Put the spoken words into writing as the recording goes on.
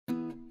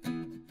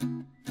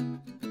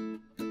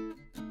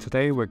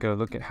Today we're going to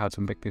look at how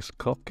to make this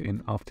clock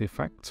in After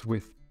Effects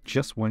with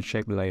just one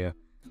shape layer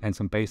and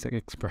some basic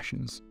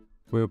expressions.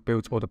 We'll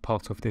build all the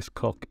parts of this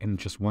clock in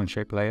just one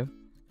shape layer.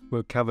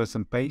 We'll cover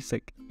some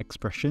basic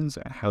expressions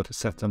and how to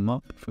set them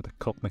up for the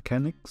clock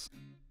mechanics,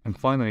 and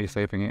finally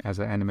saving it as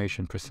an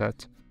animation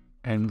preset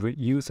and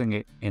reusing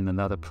it in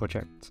another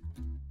project.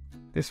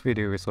 This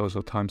video is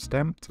also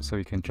time-stamped, so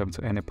you can jump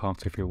to any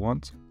part if you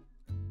want.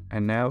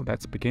 And now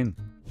let's begin.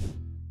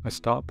 I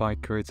start by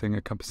creating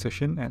a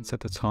composition and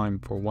set the time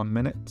for 1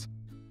 minute.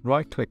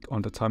 Right-click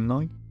on the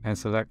timeline and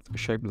select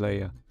Shape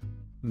Layer.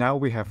 Now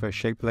we have a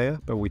shape layer,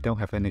 but we don't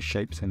have any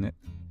shapes in it.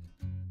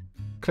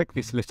 Click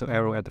this little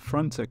arrow at the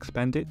front to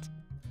expand it,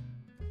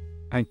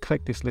 and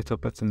click this little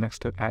button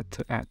next to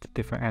add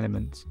different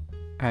elements,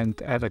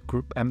 and add a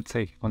group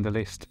empty on the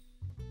list.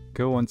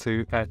 Go on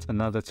to add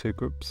another 2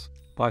 groups.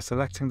 By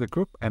selecting the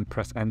group and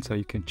press enter,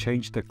 you can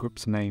change the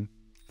group's name.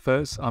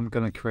 First, I'm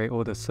going to create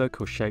all the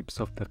circle shapes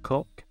of the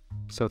clock.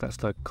 So that's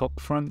the clock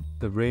front,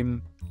 the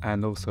rim,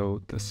 and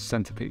also the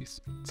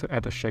centerpiece. To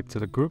add a shape to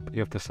the group, you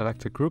have to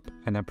select a group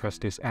and then press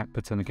this add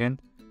button again.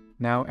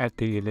 Now add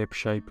the ellipse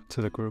shape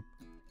to the group.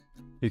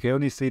 You can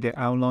only see the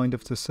outline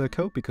of the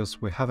circle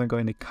because we haven't got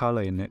any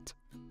color in it.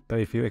 But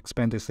if you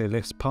expand this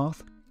ellipse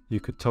path,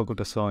 you could toggle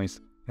the size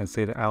and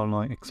see the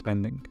outline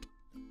expanding.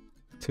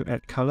 To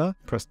add color,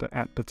 press the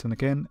add button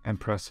again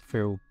and press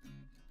fill.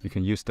 You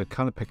can use the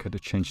color picker to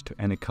change to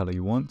any color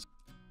you want.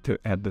 To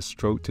add the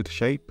stroke to the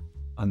shape,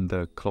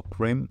 under clock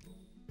rim,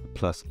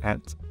 plus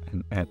add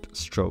and add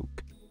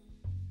stroke.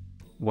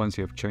 Once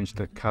you have changed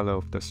the color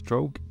of the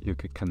stroke, you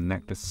can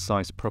connect the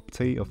size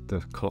property of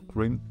the clock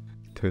rim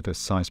to the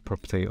size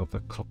property of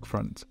the clock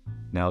front.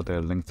 Now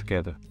they're linked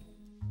together.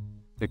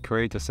 To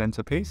create the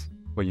centerpiece,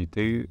 what you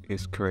do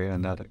is create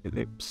another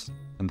ellipse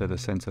under the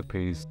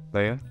centerpiece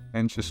layer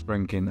and just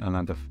bring in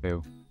another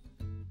fill.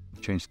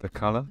 Change the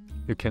color.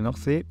 You cannot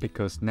see it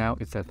because now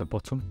it's at the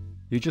bottom.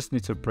 You just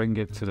need to bring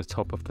it to the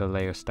top of the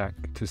layer stack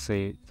to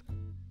see it.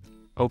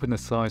 Open the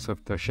size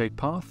of the shape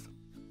path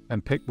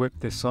and pick whip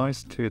this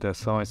size to the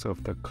size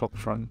of the clock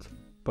front.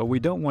 But we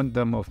don't want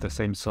them of the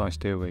same size,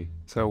 do we?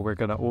 So we're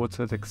going to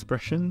alter the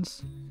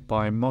expressions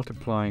by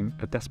multiplying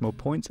a decimal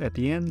point at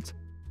the end.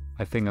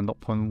 I think a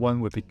 0.1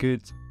 would be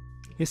good.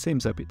 It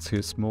seems a bit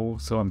too small,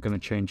 so I'm going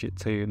to change it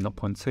to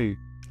 0.2.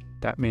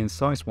 That means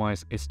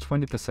size-wise it's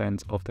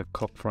 20% of the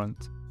clock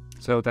front.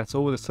 So that's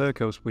all the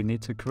circles we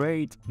need to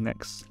create.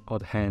 Next are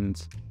the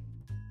hands.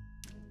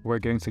 We're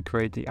going to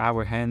create the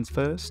hour hands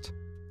first.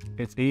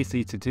 It's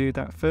easy to do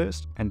that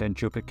first and then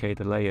duplicate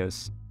the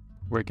layers.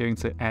 We're going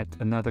to add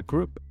another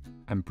group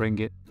and bring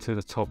it to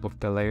the top of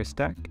the layer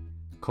stack.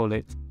 Call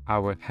it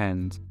hour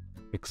hand.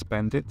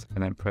 Expand it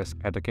and then press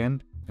add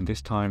again. And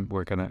this time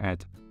we're going to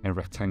add a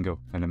rectangle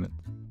element.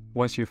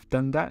 Once you've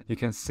done that, you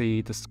can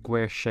see the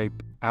square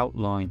shape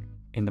outline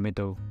in the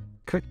middle.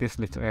 Click this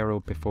little arrow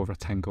before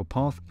rectangle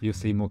path, you'll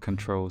see more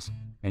controls,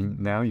 and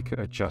now you can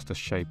adjust the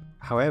shape.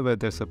 However,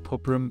 there's a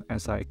problem.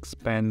 As I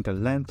expand the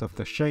length of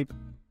the shape,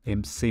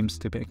 it seems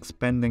to be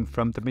expanding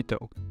from the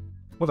middle.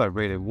 What I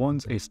really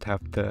want is to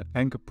have the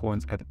anchor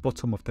points at the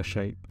bottom of the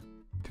shape.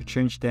 To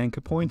change the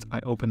anchor point, I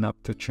open up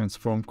the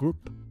transform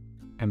group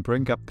and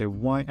bring up the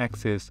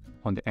y-axis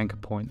on the anchor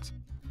point.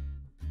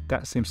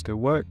 That seems to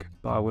work,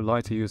 but I would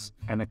like to use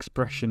an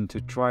expression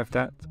to drive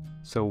that,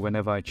 so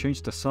whenever I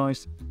change the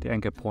size, the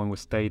anchor point will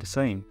stay the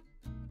same.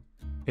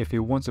 If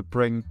you want to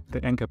bring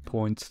the anchor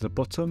point to the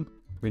bottom,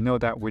 we know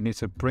that we need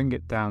to bring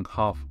it down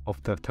half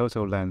of the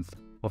total length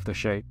of the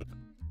shape.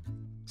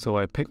 So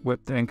I pick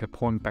whip the anchor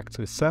point back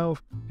to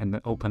itself and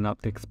then open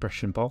up the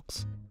expression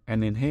box.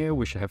 And in here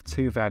we should have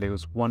 2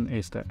 values. One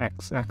is the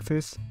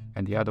x-axis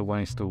and the other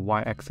one is the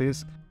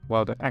y-axis.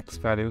 While the x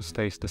value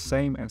stays the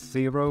same at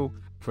 0,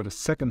 for the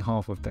second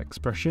half of the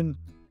expression,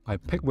 I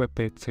pick whip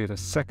it to the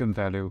second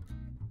value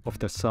of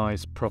the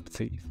size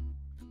property.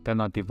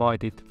 Then I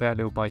divide it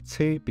value by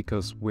 2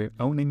 because we're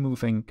only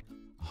moving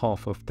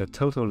half of the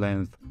total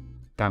length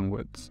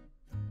downwards.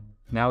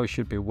 Now it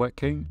should be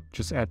working.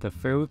 Just add the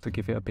fill to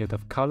give it a bit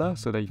of color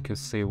so that you can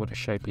see what the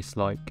shape is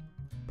like.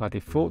 By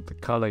default, the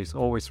color is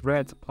always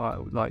red, but I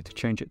would like to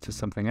change it to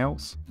something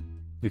else.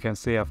 You can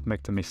see I've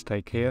made a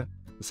mistake here.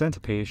 The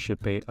centerpiece should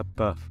be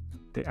above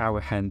the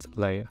hour hand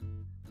layer.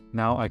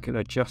 Now I can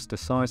adjust the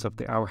size of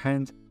the hour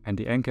hand and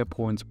the anchor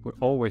point will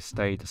always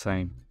stay the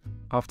same.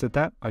 After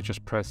that, I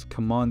just press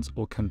Command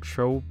or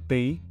Control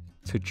B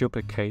to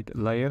duplicate the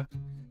layer.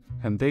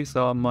 And these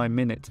are my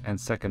minute and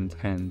second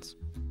hands.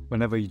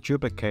 Whenever you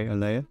duplicate a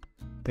layer,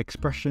 the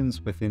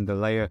expressions within the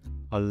layer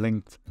are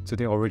linked to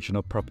the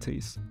original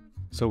properties.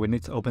 So we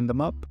need to open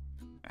them up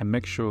and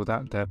make sure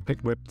that they're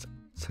pick whipped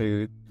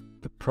to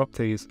the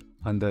properties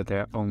under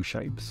their own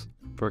shapes.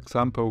 For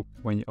example,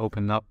 when you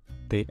open up,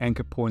 the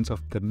anchor point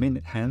of the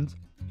minute hand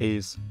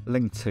is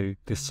linked to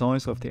the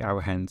size of the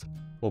hour hand.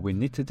 What we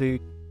need to do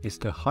is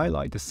to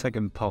highlight the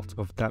second part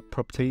of that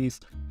properties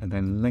and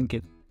then link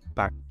it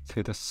back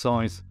to the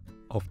size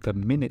of the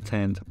minute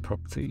hand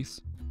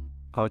properties.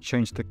 I'll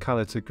change the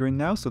color to green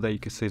now so that you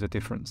can see the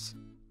difference.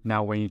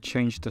 Now when you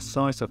change the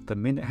size of the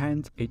minute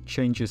hand, it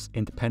changes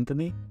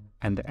independently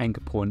and the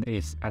anchor point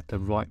is at the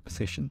right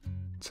position.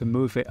 To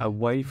move it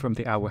away from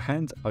the hour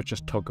hand, I'll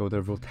just toggle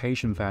the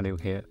rotation value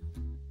here.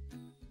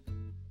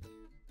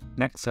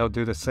 Next, I'll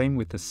do the same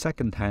with the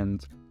second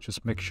hand.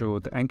 Just make sure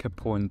the anchor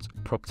point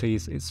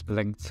properties is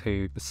linked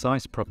to the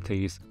size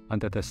properties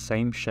under the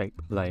same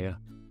shape layer.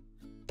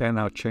 Then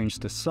I'll change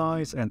the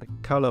size and the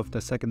color of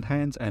the second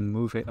hand and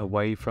move it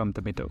away from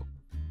the middle.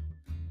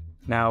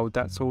 Now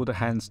that's all the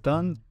hands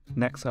done.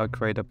 Next, I'll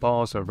create the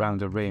bars around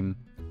the rim.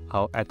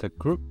 I'll add the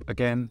group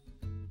again,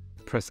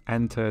 press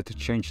enter to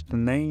change the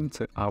name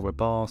to hour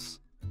bars,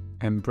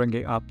 and bring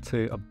it up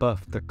to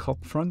above the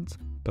clock front,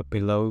 but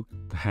below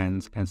the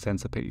hands and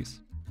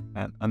centerpiece.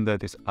 And under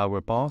this hour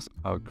bars,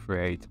 I'll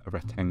create a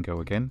rectangle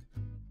again.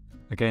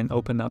 Again,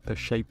 open up the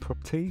shape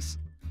properties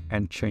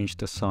and change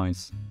the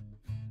size.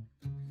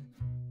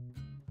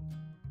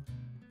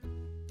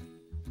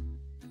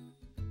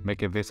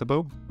 Make it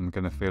visible. I'm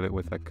going to fill it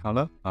with a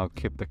color. I'll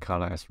keep the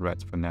color as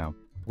red for now.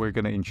 We're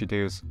going to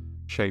introduce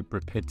shape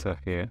repeater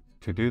here.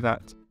 To do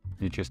that,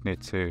 you just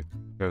need to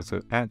go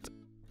to add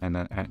and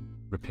then add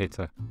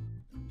repeater.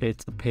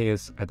 It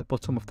appears at the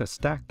bottom of the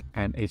stack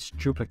and it's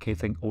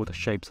duplicating all the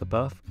shapes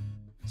above.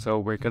 So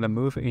we're going to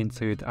move it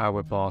into the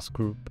hour bars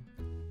group.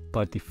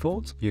 By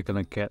default, you're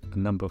going to get a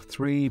number of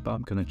 3, but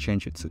I'm going to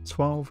change it to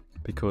 12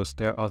 because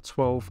there are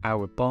 12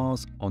 hour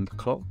bars on the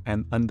clock.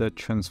 And under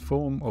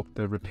transform of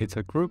the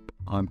repeater group,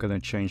 I'm going to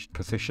change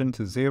position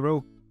to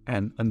 0.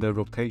 And under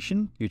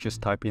rotation, you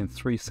just type in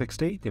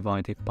 360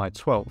 divided by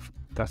 12.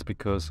 That's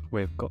because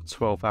we've got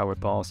 12 hour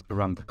bars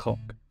around the clock.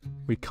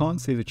 We can't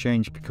see the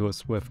change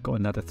because we've got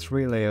another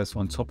 3 layers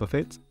on top of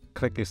it.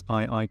 Click these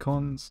eye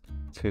icons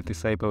to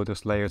disable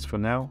those layers for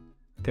now.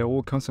 They'll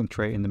all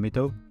concentrate in the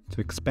middle. To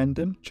expand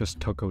them,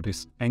 just toggle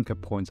this anchor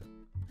point.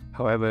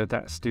 However,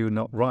 that's still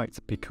not right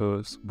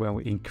because when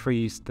we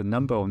increase the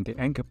number on the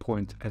anchor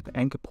point, the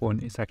anchor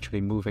point is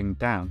actually moving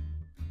down.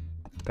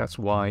 That's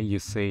why you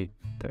see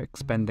they're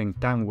expanding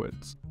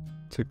downwards.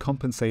 To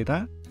compensate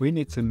that, we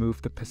need to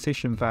move the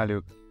position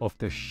value of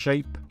the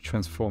shape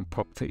transform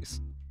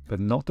properties, but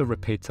not the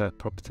repeater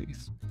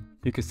properties.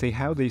 You can see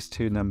how these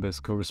two numbers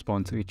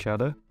correspond to each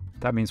other.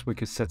 That means we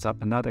could set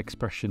up another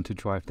expression to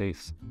drive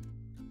this.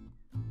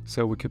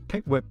 So we could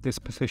pick whip this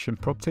position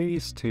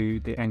properties to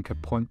the anchor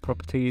point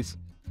properties,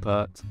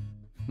 but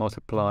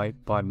multiply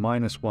by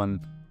 -1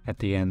 at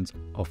the end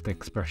of the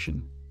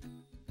expression.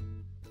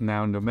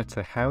 Now, no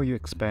matter how you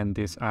expand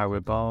these hour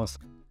bars,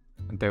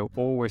 they'll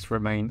always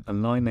remain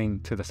aligning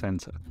to the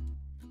center.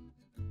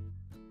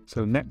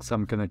 So next,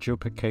 I'm going to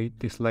duplicate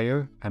this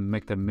layer and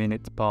make the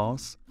minute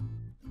bars.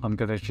 I'm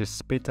going to just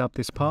speed up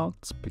this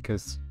part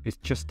because it's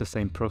just the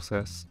same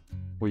process.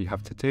 What you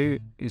have to do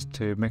is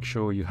to make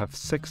sure you have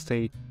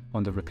 60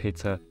 on the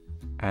repeater,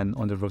 and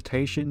on the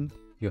rotation,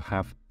 you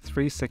have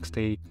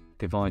 360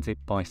 divided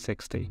by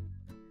 60.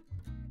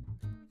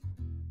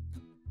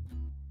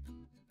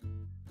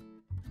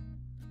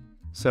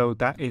 So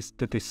that is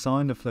the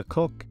design of the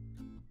clock,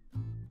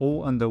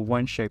 all under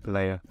one shape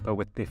layer, but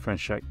with different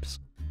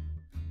shapes.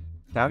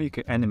 Now you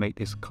can animate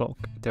this clock.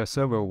 There are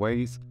several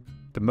ways.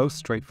 The most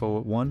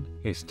straightforward one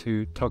is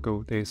to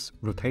toggle this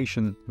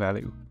rotation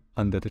value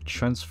under the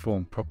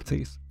transform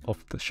properties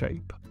of the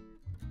shape.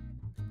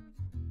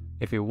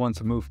 If you want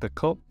to move the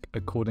clock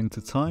according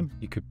to time,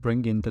 you could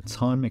bring in the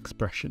time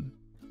expression.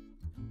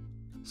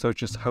 So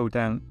just hold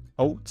down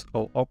Alt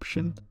or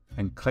Option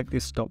and click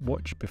this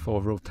stopwatch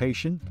before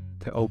rotation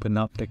to open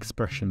up the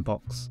expression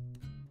box.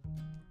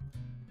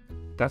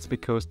 That's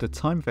because the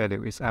time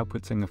value is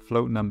outputting a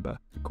float number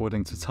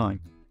according to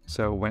time.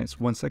 So when it's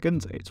 1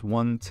 second, it's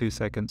 1, 2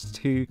 seconds,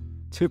 2,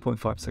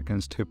 2.5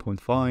 seconds,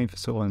 2.5,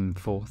 so on and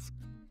forth.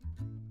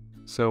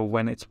 So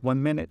when it's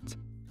 1 minute,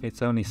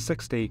 it's only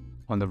 60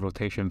 on the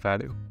rotation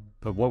value,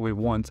 but what we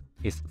want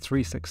is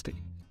 360.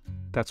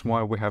 That's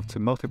why we have to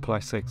multiply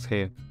 6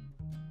 here.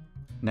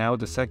 Now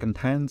the second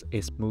hand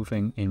is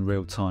moving in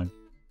real time.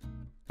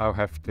 I'll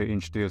have to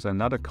introduce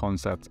another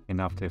concept in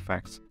After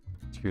Effects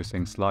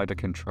using slider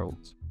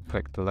controls.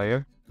 Click the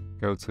layer,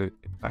 go to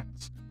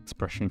Effects,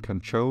 Expression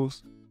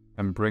Controls,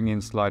 and bring in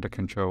slider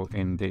control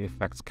in the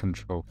effects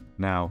control.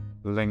 Now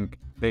link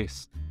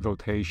this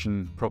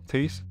rotation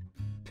properties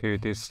to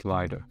this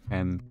slider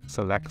and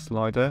select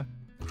slider,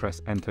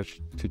 press enter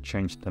to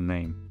change the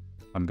name.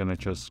 I'm gonna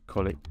just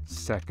call it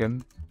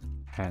second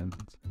hand.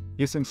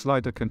 Using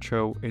slider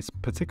control is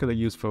particularly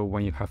useful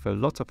when you have a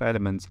lot of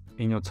elements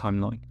in your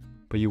timeline,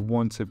 but you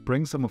want to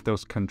bring some of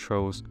those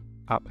controls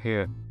up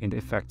here in the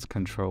effects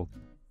control.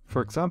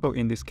 For example,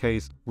 in this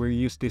case, we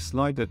use this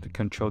slider to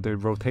control the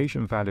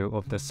rotation value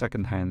of the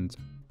second hand.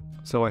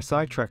 So I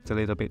sidetracked a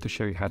little bit to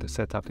show you how to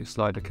set up the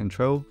slider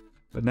control,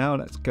 but now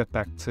let's get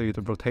back to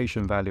the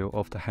rotation value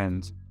of the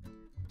hands.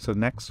 So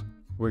next,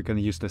 we're going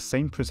to use the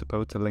same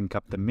principle to link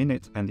up the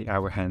minute and the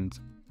hour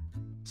hand.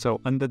 So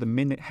under the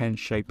minute hand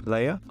shape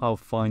layer, I'll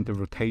find the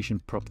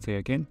rotation property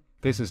again.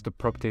 This is the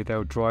property that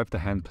will drive the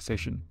hand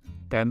position.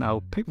 Then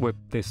I'll pick whip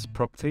this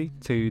property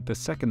to the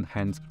second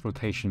hand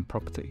rotation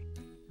property.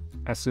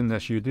 As soon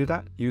as you do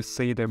that, you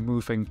see they're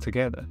moving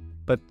together.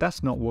 But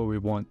that's not what we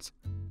want.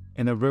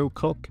 In a real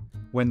clock,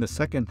 when the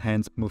second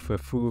hand moves a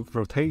full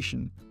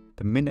rotation,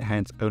 the minute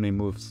hand only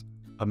moves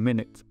a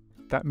minute.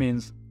 That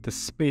means the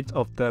speed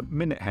of the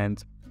minute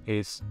hand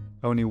is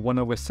only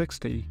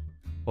 1/60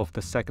 of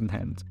the second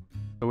hand.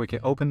 So we can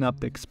open up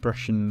the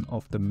expression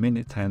of the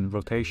minute hand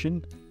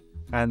rotation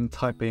and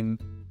type in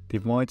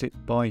divided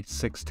by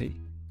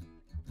 60.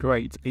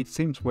 Great, it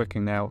seems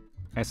working now.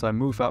 As I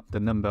move up the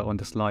number on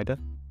the slider,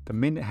 the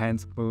minute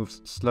hand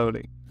moves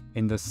slowly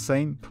in the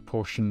same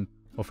proportion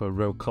of a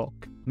real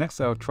clock.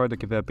 Next, I'll try to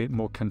give it a bit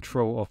more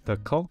control of the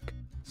clock.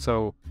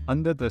 So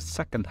under the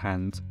second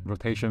hand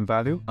rotation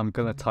value, I'm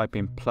gonna type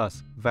in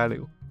plus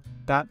value.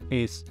 That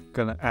is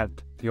gonna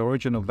add the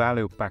original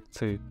value back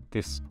to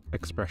this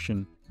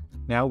expression.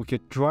 Now we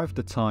could drive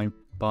the time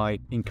by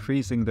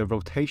increasing the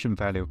rotation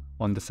value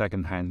on the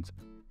second hand,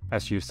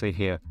 as you see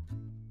here.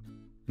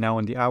 Now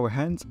on the hour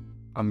hand,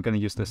 I'm gonna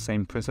use the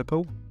same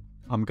principle.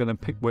 I'm gonna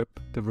pick whip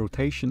the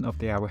rotation of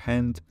the hour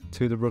hand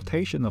to the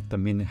rotation of the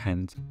minute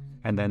hand,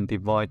 and then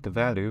divide the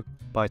value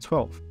by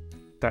 12.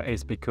 That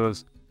is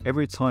because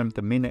every time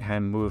the minute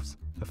hand moves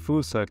a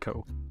full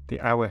circle, the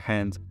hour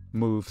hand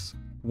moves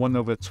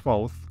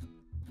 1/12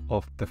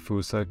 of the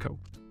full circle.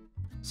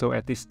 So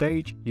at this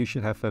stage, you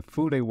should have a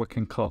fully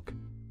working clock,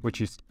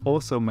 which is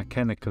also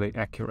mechanically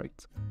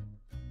accurate.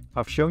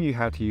 I've shown you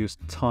how to use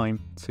time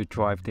to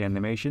drive the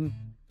animation.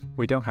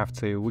 We don't have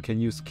to, we can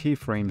use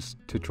keyframes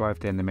to drive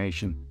the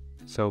animation.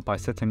 So by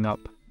setting up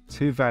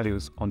 2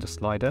 values on the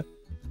slider,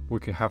 we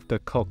could have the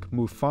clock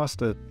move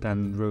faster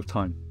than real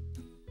time.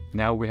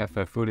 Now we have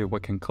a fully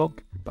working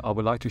clock, but I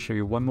would like to show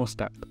you one more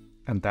step,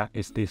 and that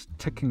is this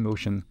ticking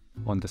motion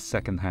on the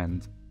second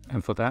hand.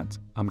 And for that,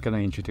 I'm going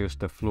to introduce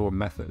the floor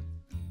method.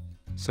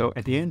 So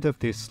at the end of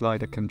this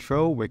slider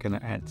control, we're going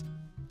to add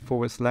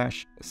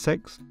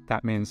 /6,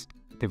 that means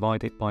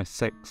divided by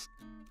 6.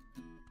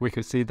 We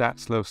could see that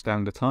slows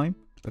down the time,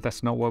 but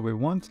that's not what we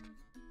want.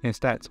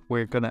 Instead,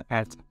 we're going to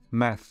add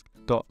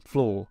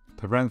Math.floor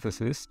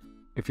parentheses.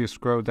 If you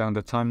scroll down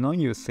the timeline,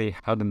 you'll see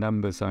how the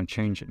numbers are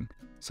changing.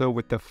 So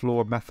with the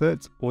floor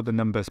method, all the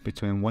numbers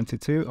between 1 to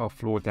 2 are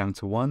floored down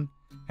to 1,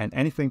 and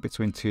anything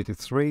between 2 to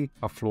 3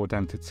 are floored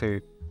down to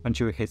 2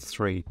 until it hits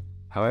 3.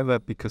 However,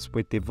 because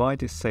we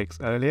divided 6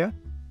 earlier,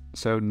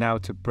 so now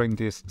to bring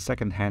this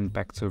second hand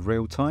back to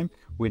real time,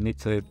 we need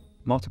to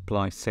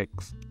multiply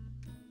 6.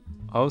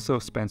 I also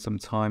spent some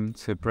time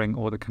to bring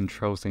all the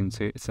controls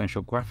into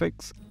Essential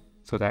Graphics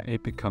so that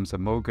it becomes a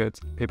more good.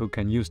 People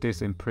can use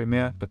this in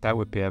Premiere, but that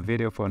would be a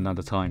video for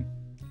another time.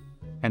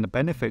 And the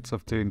benefits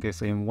of doing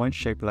this in one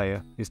shape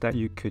layer is that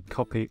you could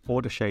copy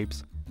all the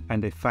shapes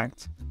and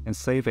effects and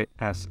save it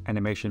as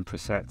animation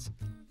presets.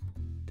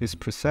 This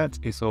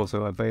preset is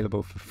also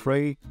available for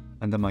free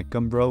under my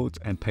Gumroad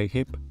and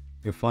Payhip.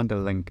 You'll find the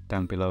link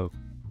down below.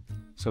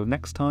 So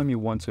next time you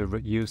want to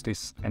use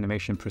this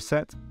animation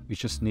preset, you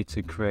just need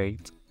to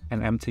create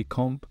an empty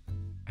comp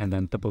and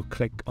then double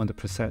click on the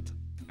preset,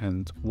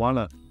 and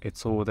voila,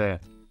 it's all there.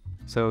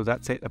 So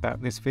that's it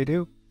about this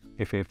video.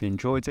 If you've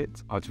enjoyed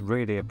it, I'd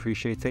really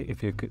appreciate it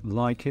if you could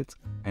like it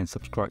and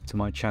subscribe to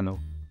my channel.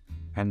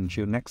 And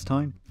until next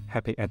time,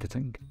 happy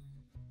editing.